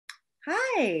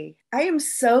Hi, I am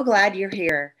so glad you're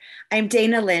here. I'm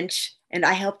Dana Lynch, and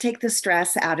I help take the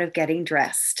stress out of getting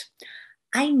dressed.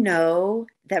 I know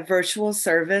that virtual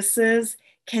services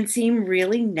can seem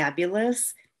really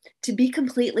nebulous. To be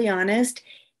completely honest,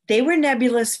 they were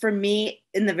nebulous for me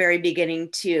in the very beginning,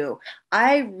 too.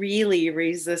 I really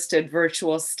resisted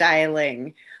virtual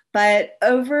styling. But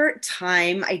over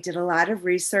time, I did a lot of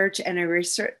research and I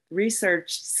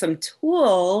researched some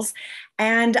tools.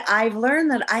 And I've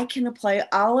learned that I can apply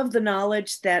all of the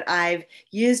knowledge that I've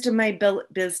used in my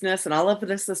business and all of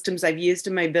the systems I've used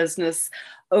in my business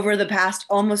over the past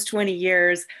almost 20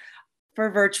 years for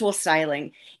virtual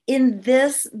styling. In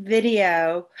this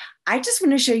video, I just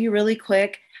want to show you really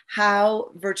quick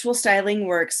how virtual styling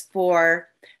works for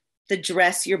the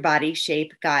Dress Your Body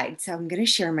Shape guide. So I'm going to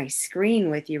share my screen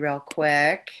with you real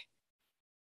quick.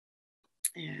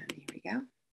 And here we go.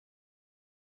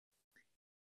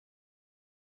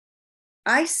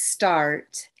 I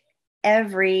start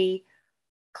every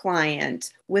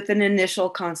client with an initial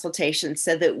consultation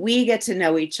so that we get to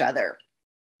know each other.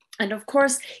 And of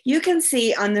course, you can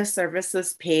see on the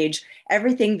services page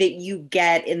everything that you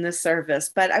get in the service,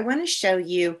 but I want to show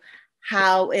you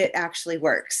how it actually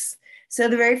works. So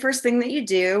the very first thing that you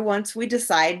do once we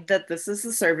decide that this is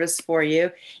a service for you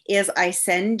is I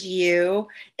send you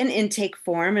an intake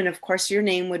form, and of course your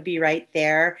name would be right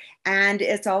there, and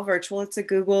it's all virtual. It's a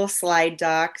Google slide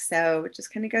doc, so it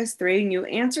just kind of goes through and you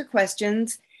answer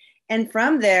questions, and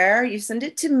from there you send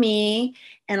it to me,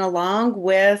 and along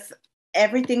with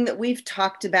everything that we've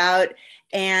talked about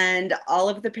and all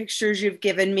of the pictures you've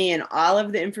given me and all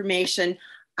of the information,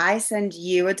 I send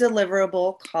you a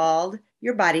deliverable called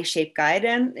your body shape guide.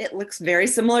 And it looks very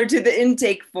similar to the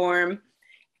intake form.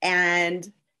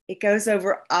 And it goes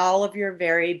over all of your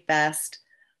very best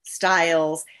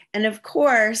styles. And of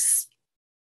course,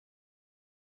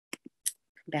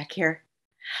 back here,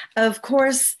 of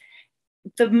course,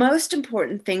 the most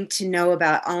important thing to know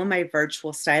about all my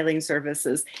virtual styling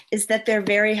services is that they're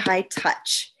very high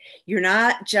touch. You're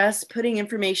not just putting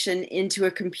information into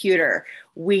a computer.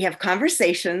 We have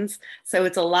conversations, so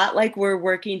it's a lot like we're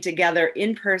working together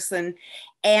in person,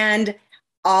 and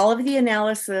all of the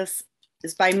analysis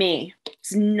is by me.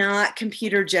 It's not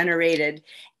computer generated,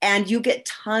 and you get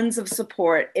tons of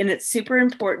support, and it's super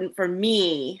important for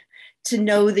me to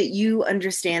know that you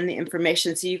understand the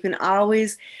information, so you can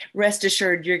always rest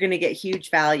assured you're going to get huge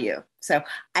value. So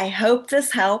I hope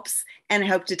this helps, and I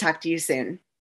hope to talk to you soon.